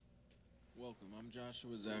Welcome, I'm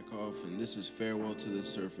Joshua Zakoff, and this is Farewell to the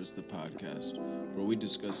Surface, the podcast, where we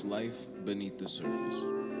discuss life beneath the surface.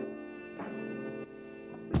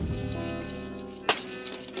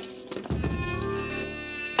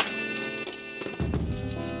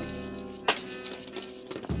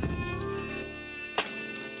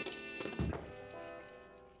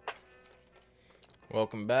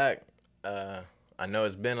 Welcome back. I know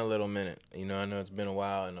it's been a little minute. I know it's been a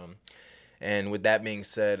while, and with that being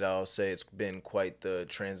said, I'll say it's been quite the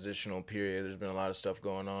transitional period. There's been a lot of stuff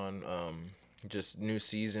going on. Just new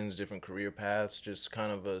seasons, different career paths, just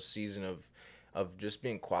kind of a season of just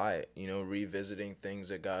being quiet, revisiting things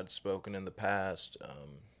that God's spoken in the past.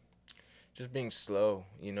 Just being slow,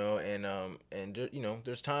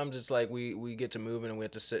 there's times it's like we get to moving and we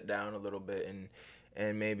have to sit down a little bit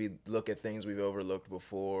and maybe look at things we've overlooked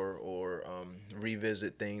before, or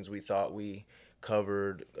revisit things we thought we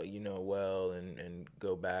covered, well, and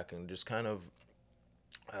go back and just kind of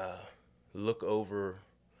look over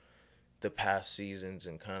the past seasons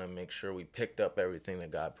and kind of make sure we picked up everything that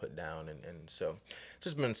God put down, and so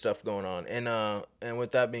just been stuff going on, and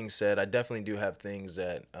with that being said, I definitely do have things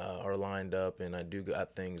that are lined up, and I do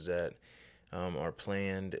got things that are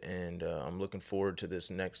planned, and I'm looking forward to this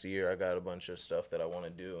next year. I got a bunch of stuff that I want to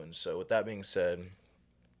do, and so with that being said,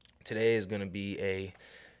 today is going to be a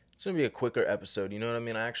quicker episode. You know what I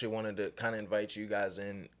mean? I actually wanted to kind of invite you guys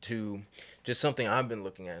in to just something I've been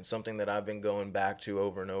looking at, something that I've been going back to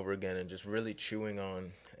over and over again and just really chewing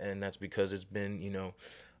on. And that's because it's been,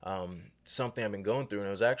 something I've been going through. And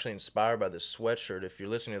I was actually inspired by this sweatshirt. If you're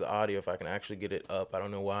listening to the audio, if I can actually get it up, I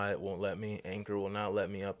don't know why it won't let me. Anchor will not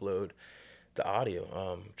let me upload the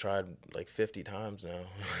audio. Tried like 50 times now.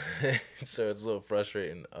 So it's a little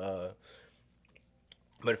frustrating.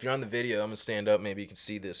 But if you're on the video, I'm gonna stand up. Maybe you can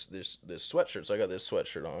see this sweatshirt. So I got this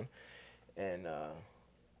sweatshirt on, and so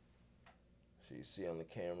you see on the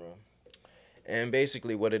camera. And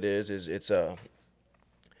basically, what it is it's a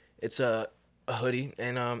hoodie,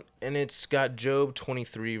 and it's got Job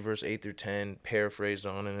 23 verse 8 through 10 paraphrased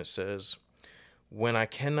on, and it says, "When I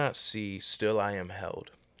cannot see, still I am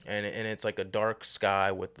held." And it's like a dark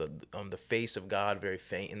sky with the face of God very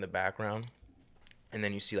faint in the background, and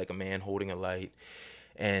then you see like a man holding a light,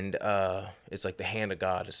 and it's like the hand of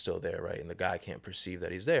God is still there, right? And the guy can't perceive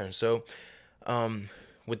that he's there. And so,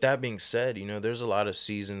 with that being said, there's a lot of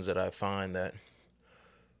seasons that I find that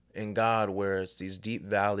in God where it's these deep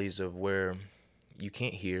valleys of where you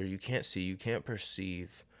can't hear, you can't see, you can't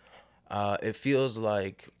perceive. It feels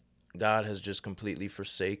like God has just completely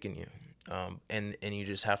forsaken you, and you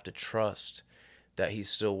just have to trust that He's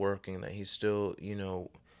still working, that He's still,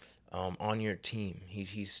 on your team.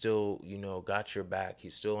 He's still, got your back.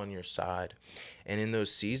 He's still on your side. And in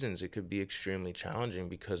those seasons, it could be extremely challenging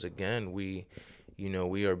because, again, we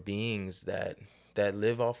are beings that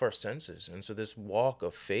live off our senses. And so this walk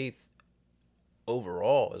of faith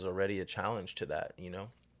overall is already a challenge to that.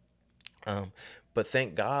 But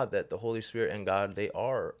thank God that the Holy Spirit and God, they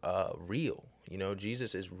are real.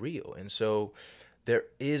 Jesus is real. And so there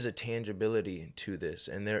is a tangibility to this,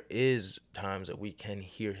 and there is times that we can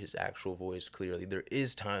hear his actual voice clearly. There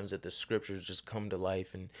is times that the scriptures just come to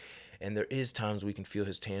life, and there is times we can feel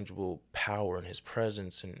his tangible power and his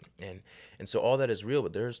presence, and so all that is real.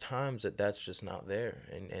 But there's times that that's just not there,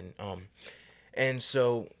 and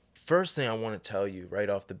so first thing I want to tell you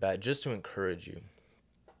right off the bat, just to encourage you,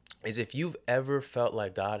 is if you've ever felt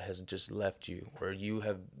like God has just left you, or you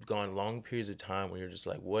have gone long periods of time where you're just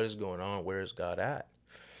like, what is going on? Where is God at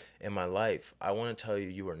in my life? I want to tell you,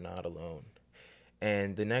 you are not alone.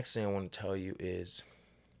 And the next thing I want to tell you is,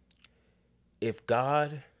 if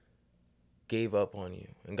God gave up on you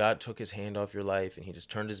and God took his hand off your life and he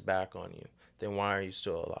just turned his back on you, then why are you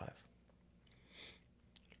still alive?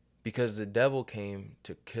 Because the devil came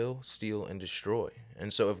to kill, steal, and destroy.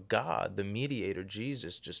 And so if God, the mediator,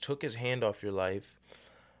 Jesus, just took his hand off your life,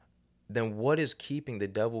 then what is keeping the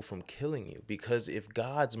devil from killing you? Because if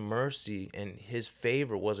God's mercy and his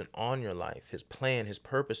favor wasn't on your life, his plan, his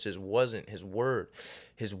purposes wasn't, his word,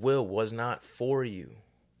 his will was not for you,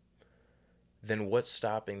 then what's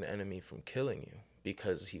stopping the enemy from killing you?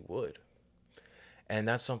 Because he would. And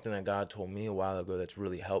that's something that God told me a while ago that's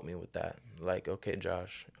really helped me with that. Like, okay,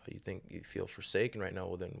 Josh, you think you feel forsaken right now?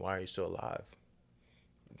 Well, then why are you still alive?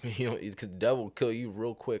 Because the devil will kill you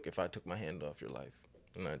real quick if I took my hand off your life.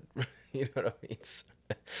 And you know what I mean?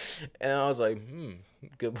 And I was like,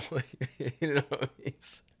 good point. You know what I mean?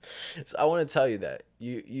 So I want to tell you that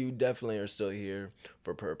you definitely are still here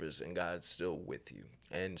for purpose, and God's still with you.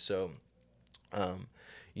 And so,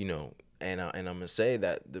 And I'm gonna say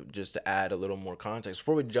that just to add a little more context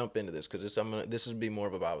before we jump into this, because this will be more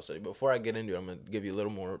of a Bible study. Before I get into it, I'm gonna give you a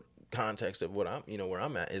little more context of what I'm, where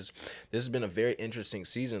I'm at. Is this has been a very interesting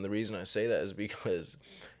season. The reason I say that is because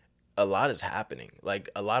a lot is happening. Like,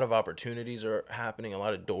 a lot of opportunities are happening, a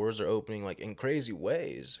lot of doors are opening, like, in crazy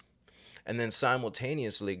ways. And then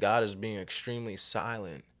simultaneously, God is being extremely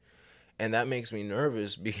silent. And that makes me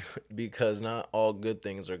nervous because not all good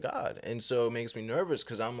things are God. And so it makes me nervous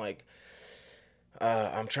because I'm like,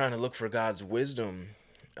 I'm trying to look for God's wisdom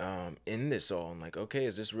in this all. I'm like, okay,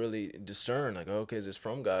 is this really discern? Like, okay, is this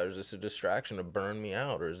from God? Or is this a distraction to burn me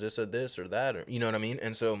out? Or is this a this or that? Or, you know what I mean?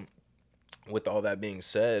 And so with all that being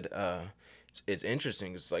said, it's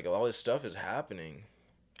interesting. It's like all this stuff is happening.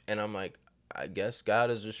 And I'm like, I guess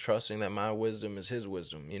God is just trusting that my wisdom is his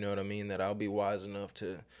wisdom. You know what I mean? That I'll be wise enough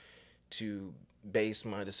to base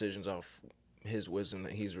my decisions off his wisdom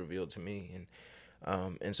that he's revealed to me.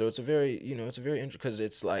 And so it's a very, it's a very interesting, because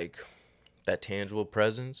it's like that tangible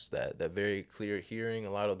presence, that very clear hearing.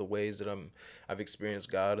 A lot of the ways that I've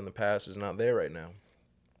experienced God in the past is not there right now.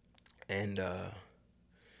 And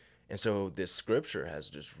so this scripture has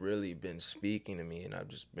just really been speaking to me, and I've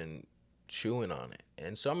just been chewing on it.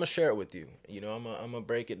 And so I'm gonna share it with you. I'm gonna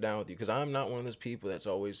break it down with you, because I'm not one of those people that's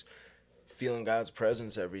always feeling God's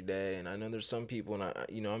presence every day. And I know there's some people,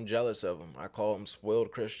 and I'm jealous of them. I call them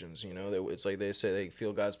spoiled Christians. It's like they say they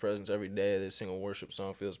feel God's presence every day. They sing a worship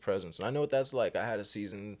song, feel his presence. And I know what that's like. I had a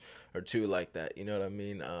season or two like that. You know what I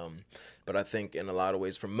mean? But I think in a lot of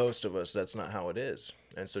ways, for most of us, that's not how it is.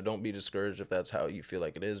 And so don't be discouraged if that's how you feel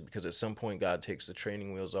like it is, because at some point God takes the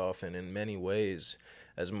training wheels off. And in many ways,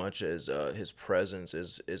 as much as his presence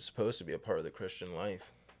is supposed to be a part of the Christian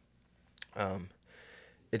life,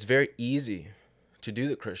 it's very easy to do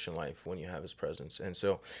the Christian life when you have his presence. And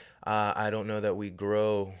so I don't know that we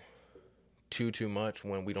grow too much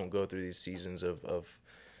when we don't go through these seasons of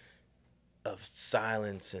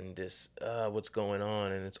silence and this what's going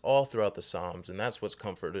on. And it's all throughout the Psalms, and that's what's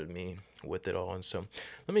comforted me with it all. And so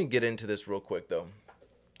let me get into this real quick, though.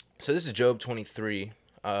 So this is Job 23.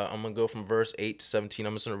 I'm going to go from verse 8 to 17.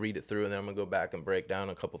 I'm just going to read it through, and then I'm going to go back and break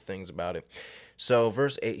down a couple things about it. So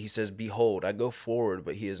verse 8, he says, "Behold, I go forward,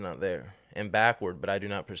 but he is not there, and backward, but I do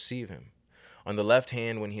not perceive him. On the left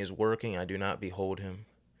hand, when he is working, I do not behold him.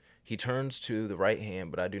 He turns to the right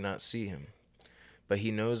hand, but I do not see him. But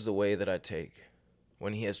he knows the way that I take.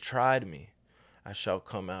 When he has tried me, I shall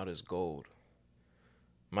come out as gold.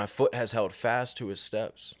 My foot has held fast to his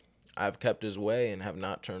steps. I have kept his way and have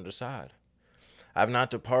not turned aside. I have not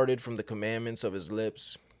departed from the commandments of his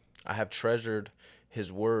lips. I have treasured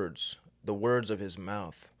his words, the words of his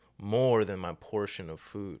mouth, more than my portion of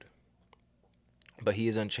food. But he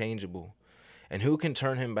is unchangeable, and who can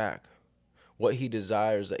turn him back? What he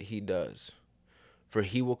desires that he does, for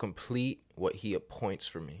he will complete what he appoints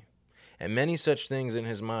for me. And many such things in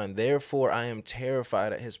his mind. Therefore I am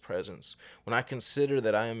terrified at his presence, when I consider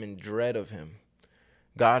that I am in dread of him.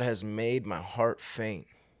 God has made my heart faint.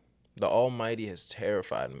 The Almighty has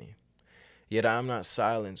terrified me. Yet I am not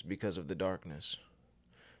silenced because of the darkness,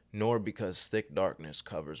 nor because thick darkness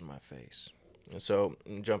covers my face." And so,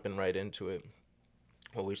 jumping right into it,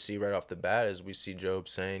 what we see right off the bat is we see Job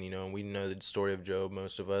saying, and we know the story of Job,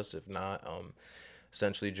 most of us, if not,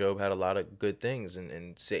 essentially Job had a lot of good things,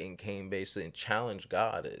 and Satan came basically and challenged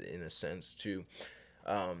God in a sense to,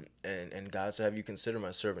 and God said, "Have you considered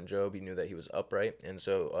my servant Job?" He knew that he was upright. And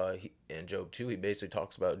so in Job 2, he basically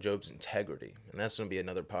talks about Job's integrity. And that's going to be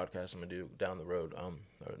another podcast I'm going to do down the road, or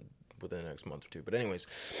within the next month or two. But anyways,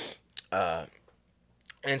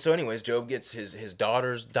 Job gets his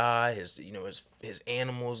daughters die, his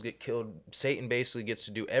animals get killed. Satan basically gets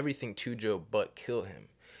to do everything to Job but kill him.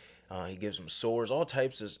 He gives him sores, all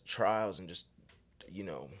types of trials, and just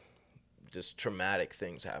traumatic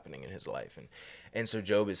things happening in his life. And so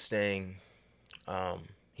Job is staying,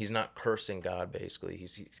 he's not cursing God, basically.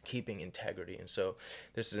 He's keeping integrity. And so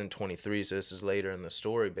this is in 23, so this is later in the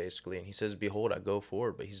story, basically. And he says, "Behold, I go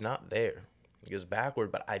forward," but he's not there. He goes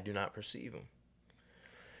backward, but I do not perceive him.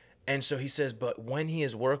 And so he says, "But when he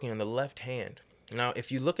is working on the left hand." Now,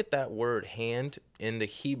 if you look at that word hand in the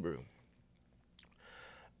Hebrew,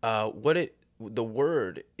 the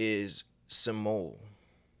word is samol.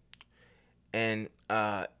 And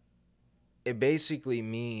it basically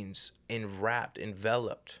means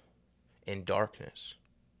enveloped in darkness.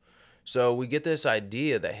 So we get this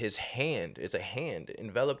idea that his hand is a hand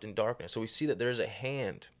enveloped in darkness. So we see that there's a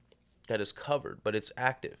hand that is covered, but it's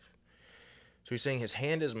active. So he's saying his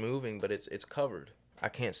hand is moving, but it's covered. I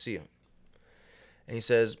can't see him. And he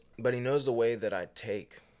says, "But he knows the way that I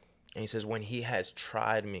take." And he says, "When he has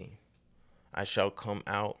tried me, I shall come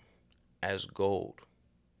out as gold.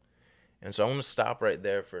 And so I want to stop right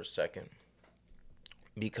there for a second,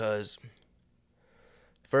 because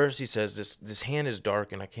first he says this hand is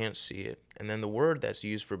dark and I can't see it. And then the word that's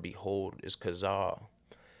used for behold is kazah.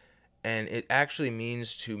 And it actually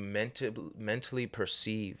means to mentally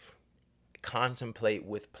perceive, contemplate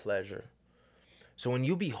with pleasure. So when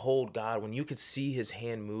you behold God, when you could see his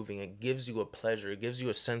hand moving, it gives you a pleasure. It gives you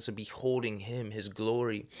a sense of beholding him, his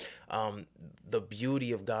glory, the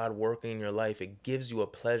beauty of God working in your life. It gives you a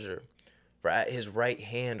pleasure. For at his right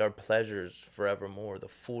hand are pleasures forevermore. The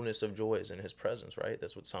fullness of joy is in his presence, right?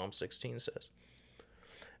 That's what Psalm 16 says.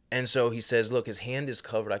 And so he says, look, his hand is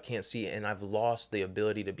covered. I can't see it. And I've lost the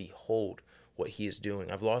ability to behold what he is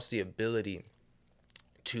doing. I've lost the ability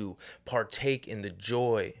to partake in the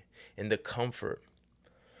joy and the comfort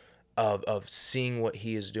of seeing what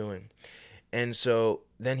he is doing. And so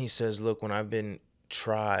then he says, look, when I've been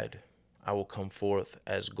tried, I will come forth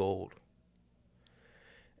as gold.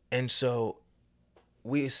 And so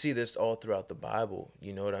we see this all throughout the Bible.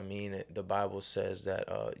 You know what I mean? The Bible says that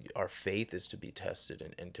our faith is to be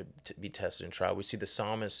tested and to be tested and tried. We see the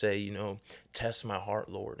psalmist say, test my heart,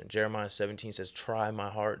 Lord. And Jeremiah 17 says, try my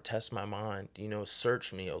heart, test my mind,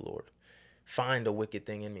 search me, O Lord. Find a wicked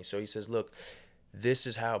thing in me. So he says, look, this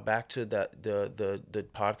is how, back to the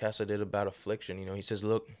podcast I did about affliction, he says,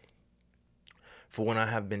 look, for when I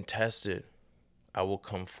have been tested, I will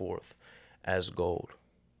come forth as gold.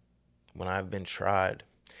 When I've been tried.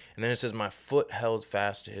 And then it says, my foot held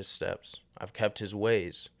fast to his steps. I've kept his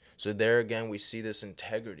ways. So there again, we see this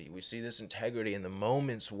integrity. We see this integrity in the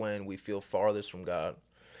moments when we feel farthest from God.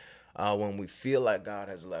 When we feel like God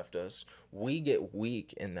has left us, we get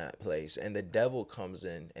weak in that place. And the devil comes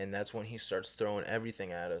in. And that's when he starts throwing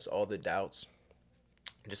everything at us, all the doubts.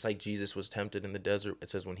 Just like Jesus was tempted in the desert, it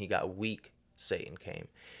says when he got weak, Satan came.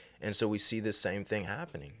 And so we see this same thing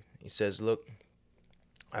happening. He says, look,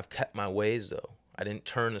 I've kept my ways, though. I didn't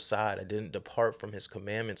turn aside. I didn't depart from his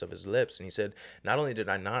commandments of his lips. And he said, not only did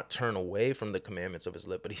I not turn away from the commandments of his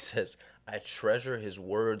lip, but he says, I treasure his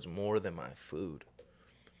words more than my food.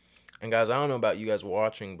 And guys, I don't know about you guys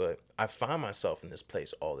watching, but I find myself in this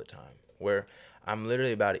place all the time where I'm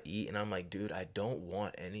literally about to eat and I'm like, dude, I don't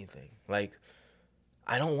want anything. Like,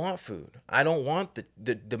 I don't want food. I don't want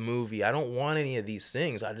the movie. I don't want any of these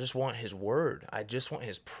things. I just want his word. I just want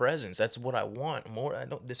his presence. That's what I want more.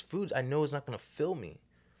 This food I know is not going to fill me,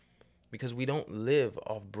 because we don't live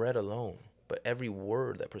off bread alone, but every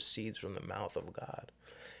word that proceeds from the mouth of God.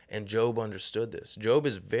 And Job understood this. Job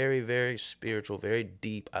is very, very spiritual, very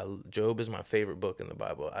deep. Job is my favorite book in the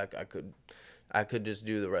Bible. I could just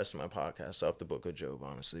do the rest of my podcast off the book of Job,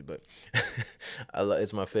 honestly, but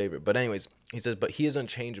it's my favorite. But anyways, he says, but he is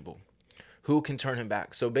unchangeable. Who can turn him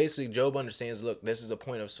back? So basically, Job understands, look, this is a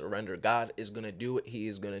point of surrender. God is going to do what he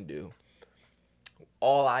is going to do.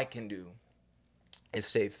 All I can do is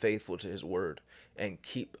stay faithful to his word and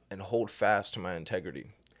keep and hold fast to my integrity.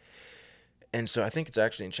 And so I think it's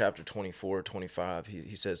actually in chapter 24, 25,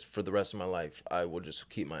 he says, for the rest of my life, I will just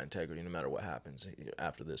keep my integrity no matter what happens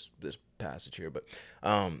after this passage here. But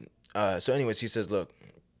so anyways, he says, look,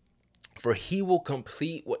 for he will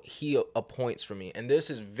complete what he appoints for me. And this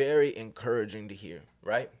is very encouraging to hear,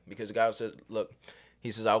 right? Because God says, look,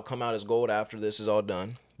 he says, I'll come out as gold after this is all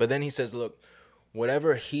done. But then he says, look,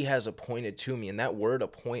 whatever he has appointed to me, and that word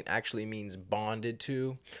appoint actually means bonded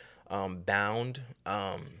to, bound,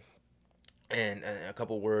 and a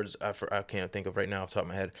couple words I can't think of right now off the top of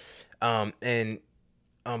my head.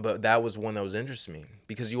 But that was one that was interesting to me,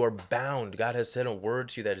 because you are bound. God has said a word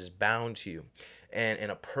to you that is bound to you,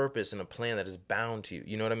 and a purpose and a plan that is bound to you.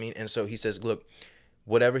 You know what I mean? And so he says, look,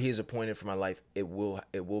 whatever he's appointed for my life, it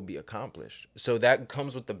will be accomplished. So that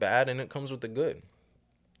comes with the bad and it comes with the good.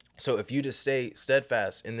 So if you just stay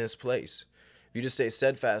steadfast in this place, if you just stay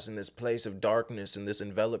steadfast in this place of darkness, in this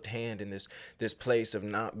enveloped hand, in this place of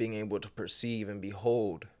not being able to perceive and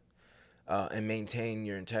behold, and maintain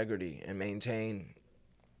your integrity and maintain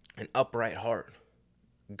an upright heart,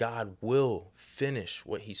 God will finish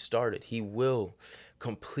what he started. He will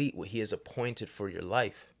complete what he has appointed for your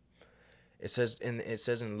life. It says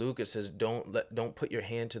in Luke, it says, don't put your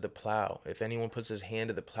hand to the plow. If anyone puts his hand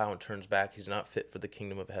to the plow and turns back, he's not fit for the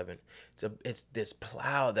kingdom of heaven. It's this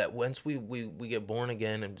plow that once we get born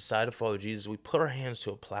again and decide to follow Jesus, we put our hands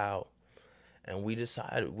to a plow, and we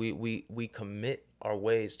decide we commit our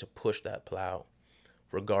ways to push that plow,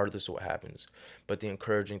 regardless of what happens. But the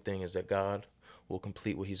encouraging thing is that God will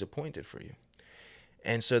complete what he's appointed for you.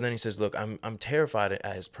 And so then he says, look, I'm terrified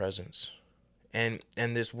at his presence. And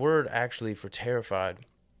this word actually for terrified,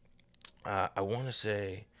 I want to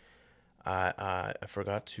say, I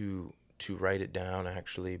forgot to to write it down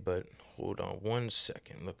actually, but hold on one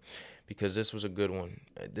second. Look, because this was a good one.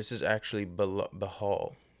 This is actually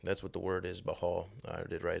Bahal. That's what the word is, Bahal. I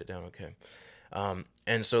did write it down. Okay.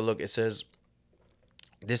 And so look, it says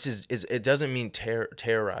this is it doesn't mean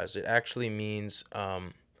terrorized. It actually means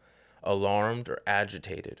alarmed or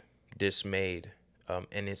agitated, dismayed,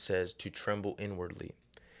 and it says to tremble inwardly.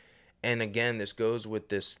 And again, this goes with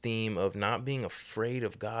this theme of not being afraid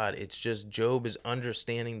of God. It's just Job is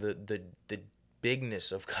understanding the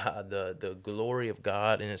bigness of God, the glory of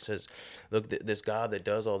God, and it says, look, this God that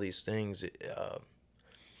does all these things,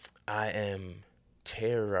 I am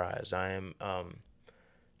terrorized. I am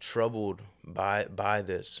troubled by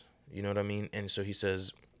this. You know what I mean? And so he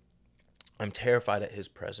says, I'm terrified at his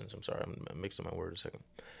presence. I'm sorry, I'm mixing my words a second.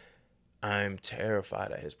 I'm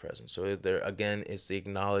terrified at his presence. So there again, it's the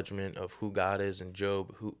acknowledgement of who God is in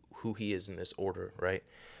Job, who he is in this order, right?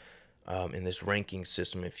 In this ranking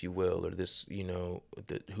system, if you will, or this,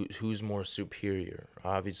 who's more superior?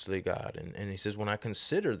 Obviously God. And he says, when I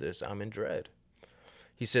consider this, I'm in dread.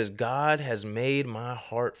 He says, God has made my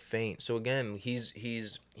heart faint. So again,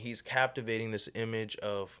 he's captivating this image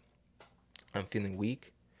of I'm feeling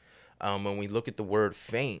weak. When we look at the word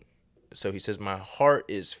faint, so he says, my heart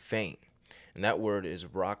is faint. And that word is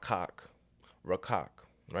rakak,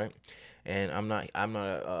 right? And I'm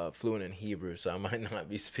not fluent in Hebrew, so I might not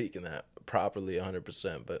be speaking that properly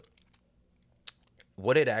 100%. But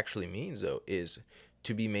what it actually means, though, is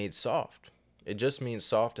to be made soft. It just means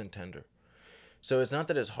soft and tender. So it's not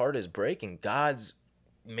that his heart is breaking. God's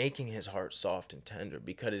making his heart soft and tender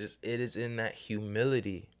because it is in that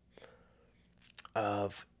humility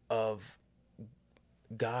of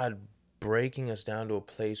God breaking us down to a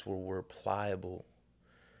place where we're pliable,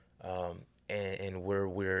 and where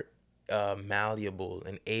we're malleable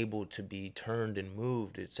and able to be turned and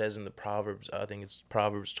moved. It says in the Proverbs, I think it's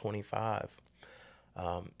Proverbs 25.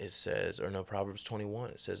 It says, or no, Proverbs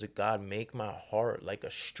 21. It says that God, make my heart like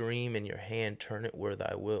a stream in your hand, turn it where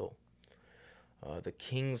thy will. The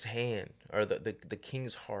king's hand, or the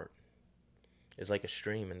king's heart, is like a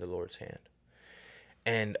stream in the Lord's hand.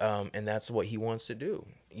 And that's what he wants to do.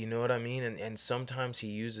 You know what I mean? And sometimes he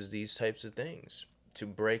uses these types of things to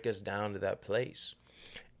break us down to that place.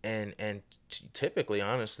 And typically,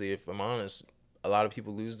 honestly, if I'm honest, a lot of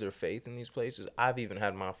people lose their faith in these places. I've even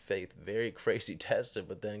had my faith very crazy tested,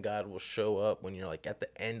 but then God will show up when you're like at the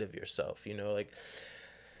end of yourself, like.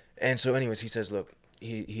 And so anyways, he says, look,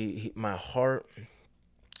 he my heart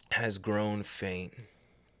has grown faint,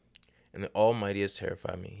 and the Almighty has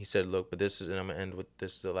terrified me. He said, look, but this is, and I'm going to end with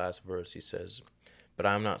this, the last verse. He says, but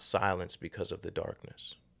I'm not silenced because of the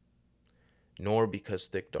darkness, nor because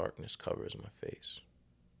thick darkness covers my face.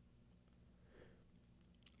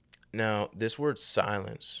 Now, this word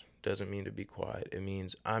silence doesn't mean to be quiet. It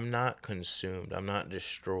means I'm not consumed. I'm not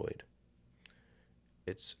destroyed.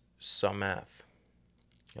 It's samath.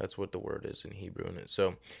 That's what the word is in Hebrew. And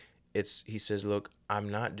so he says, look, I'm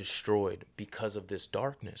not destroyed because of this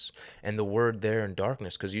darkness. And the word there in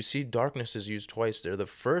darkness, because you see darkness is used twice there. The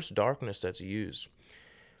first darkness that's used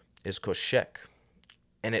is koshek.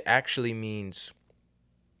 And it actually means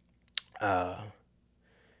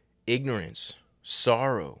ignorance,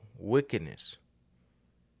 sorrow, wickedness,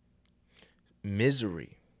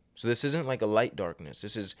 misery. So this isn't like a light darkness.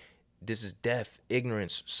 This is death,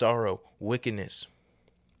 ignorance, sorrow, wickedness.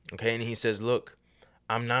 Okay, and he says, look,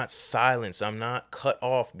 I'm not silenced. I'm not cut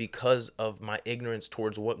off because of my ignorance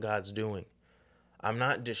towards what God's doing. I'm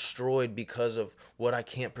not destroyed because of what I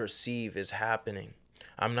can't perceive is happening.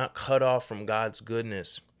 I'm not cut off from God's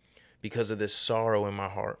goodness because of this sorrow in my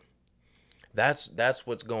heart. That's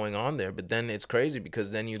what's going on there. But then it's crazy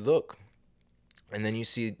because then you look and then you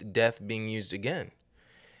see death being used again,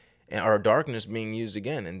 or darkness being used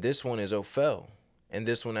again. And this one is Ophel. And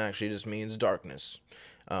this one actually just means darkness.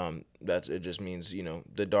 It just means,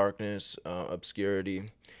 the darkness,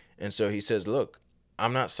 obscurity. And so he says, look,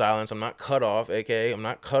 I'm not silenced. I'm not cut off, aka I'm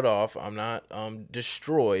not cut off. I'm not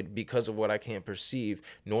destroyed because of what I can't perceive,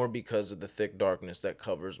 nor because of the thick darkness that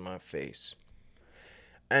covers my face.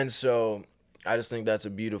 And so I just think that's a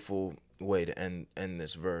beautiful way to end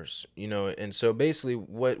this verse, and so basically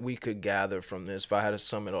what we could gather from this, if I had to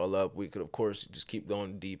sum it all up, we could of course just keep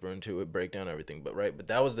going deeper into it, break down everything, but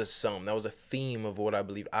that was that was a theme of what I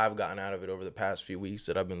believe I've gotten out of it over the past few weeks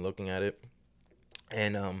that I've been looking at it.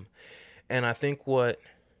 And I think what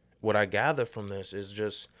I gather from this is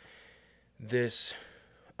just this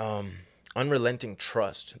unrelenting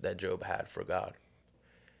trust that Job had for God.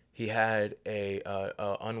 He had a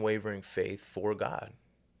unwavering faith for God.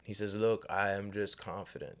 He says, look, I am just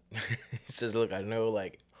confident. He says, look, I know,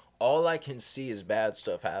 like, all I can see is bad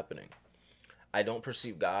stuff happening. I don't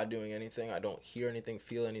perceive God doing anything. I don't hear anything,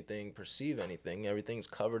 feel anything, perceive anything. Everything's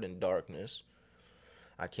covered in darkness.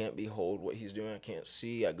 I can't behold what he's doing. I can't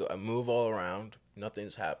see. I move all around.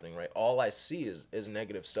 Nothing's happening, right? All I see is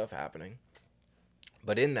negative stuff happening.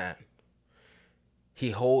 But in that,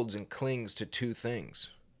 he holds and clings to two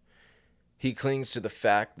things. He clings to the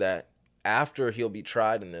fact that after he'll be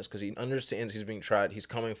tried in this, because he understands he's being tried, he's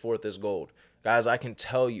coming forth as gold. Guys, I can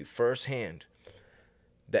tell you firsthand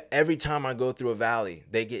that every time I go through a valley,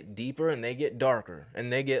 they get deeper and they get darker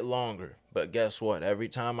and they get longer. But guess what? Every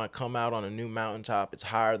time I come out on a new mountaintop, it's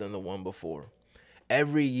higher than the one before.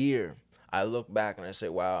 Every year, I look back and I say,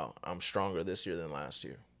 wow, I'm stronger this year than last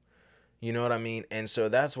year. You know what I mean? And so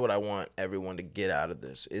that's what I want everyone to get out of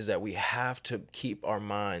this, is that we have to keep our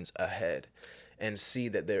minds ahead and see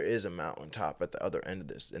that there is a mountaintop at the other end of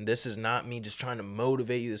this. And this is not me just trying to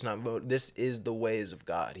motivate you. This is the ways of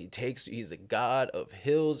God. He's a God of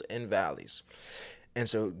hills and valleys. And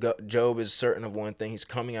so Job is certain of one thing. He's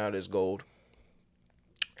coming out as gold.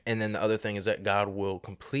 And then the other thing is that God will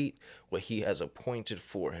complete what he has appointed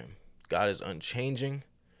for him. God is unchanging,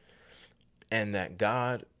 and that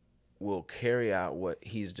God will carry out what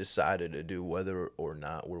he's decided to do, whether or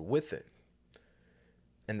not we're with it.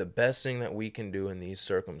 And the best thing that we can do in these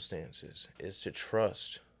circumstances is to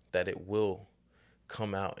trust that it will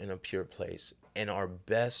come out in a pure place. And our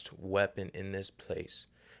best weapon in this place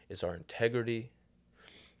is our integrity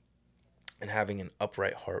and having an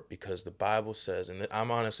upright heart, because the Bible says, and I'm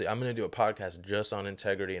going to do a podcast just on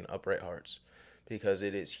integrity and upright hearts, because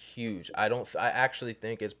it is huge. I actually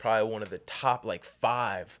think it's probably one of the top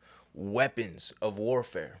 5 weapons of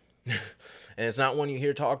warfare. And it's not one you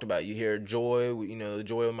hear talked about. You hear joy, the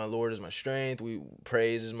joy of my Lord is my strength.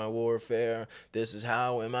 Praise is my warfare. This is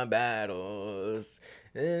how I win my battles.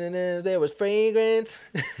 And then there was fragrance.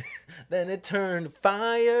 Then it turned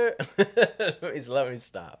fire. Let me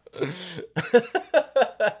stop.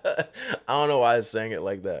 I don't know why I sang it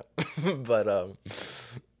like that.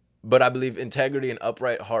 But I believe integrity and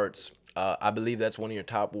upright hearts, I believe that's one of your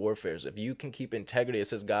top warfares. If you can keep integrity, it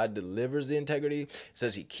says God delivers the integrity. It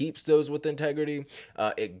says he keeps those with integrity.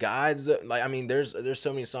 It guides. There's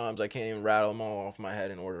so many Psalms, I can't even rattle them all off my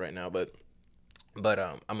head in order right now. But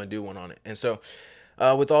I'm gonna do one on it. And so,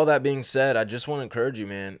 with all that being said, I just want to encourage you,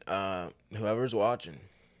 man. Whoever's watching,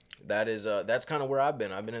 that's kind of where I've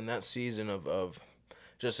been. I've been in that season of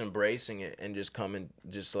just embracing it and just coming,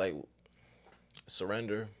 just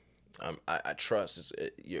surrender. I trust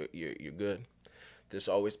you're good. This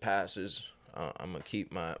always passes. I'm gonna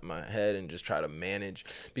keep my head and just try to manage,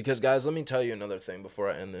 because guys, let me tell you another thing before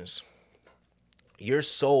I end this. Your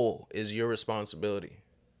soul is your responsibility.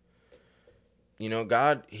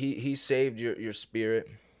 God, he saved your spirit,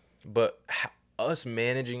 but us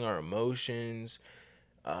managing our emotions,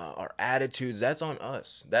 our attitudes, that's on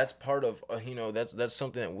us. That's part of that's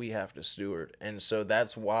something that we have to steward. And so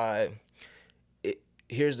that's why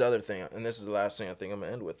here's the other thing, and this is the last thing I think I'm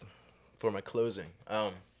gonna end with for my closing.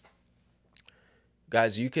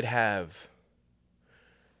 Guys, you could have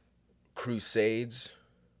crusades,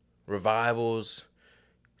 revivals,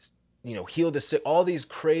 heal the sick, all these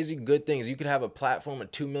crazy good things. You could have a platform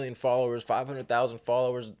of 2 million followers, 500,000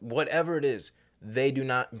 followers, whatever it is. They do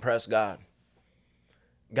not impress God.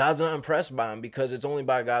 God's not impressed by them, because it's only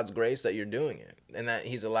by God's grace that you're doing it, and that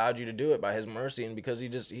he's allowed you to do it by his mercy, and because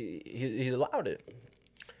he allowed it.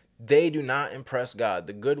 They do not impress God.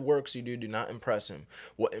 The good works you do not impress him.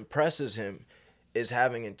 What impresses him is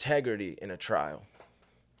having integrity in a trial.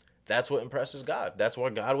 That's what impresses God. That's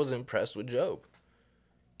why God was impressed with Job.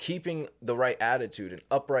 Keeping the right attitude, an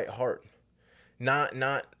upright heart. Not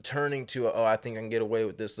turning to, I think I can get away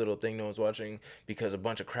with this little thing no one's watching because a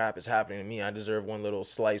bunch of crap is happening to me. I deserve one little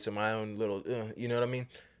slice of my own little, you know what I mean?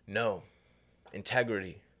 No.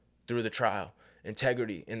 Integrity through the trial.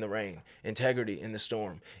 Integrity in the rain. Integrity in the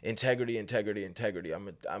storm. Integrity. I'm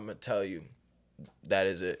gonna tell you, that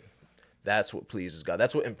is it. That's what pleases God.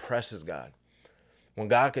 That's what impresses God. When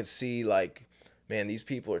God could see, man, these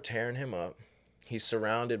people are tearing him up. He's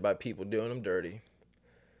surrounded by people doing him dirty.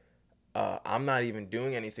 I'm not even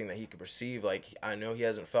doing anything that he could perceive. I know he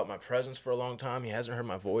hasn't felt my presence for a long time. He hasn't heard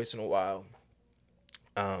my voice in a while.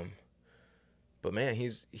 But man,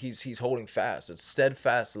 he's holding fast. It's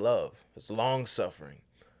steadfast love. It's long suffering.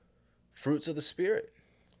 Fruits of the Spirit.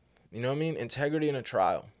 You know what I mean? Integrity in a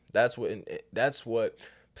trial. That's what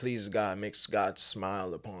pleases God, makes God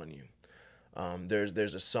smile upon you.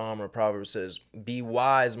 There's a psalm or proverb that says, "Be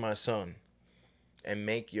wise, my son, and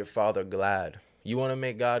make your father glad." You want to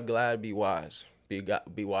make God glad? Be wise.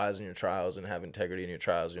 Be wise in your trials and have integrity in your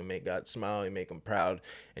trials. You'll make God smile. You make him proud,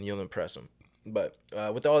 and you'll impress him. But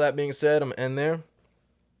with all that being said, I'm gonna end there.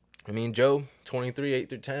 I mean, Job 23, 8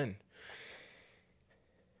 through 10.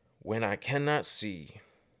 When I cannot see,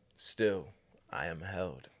 still I am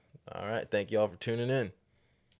held. All right. Thank you all for tuning in.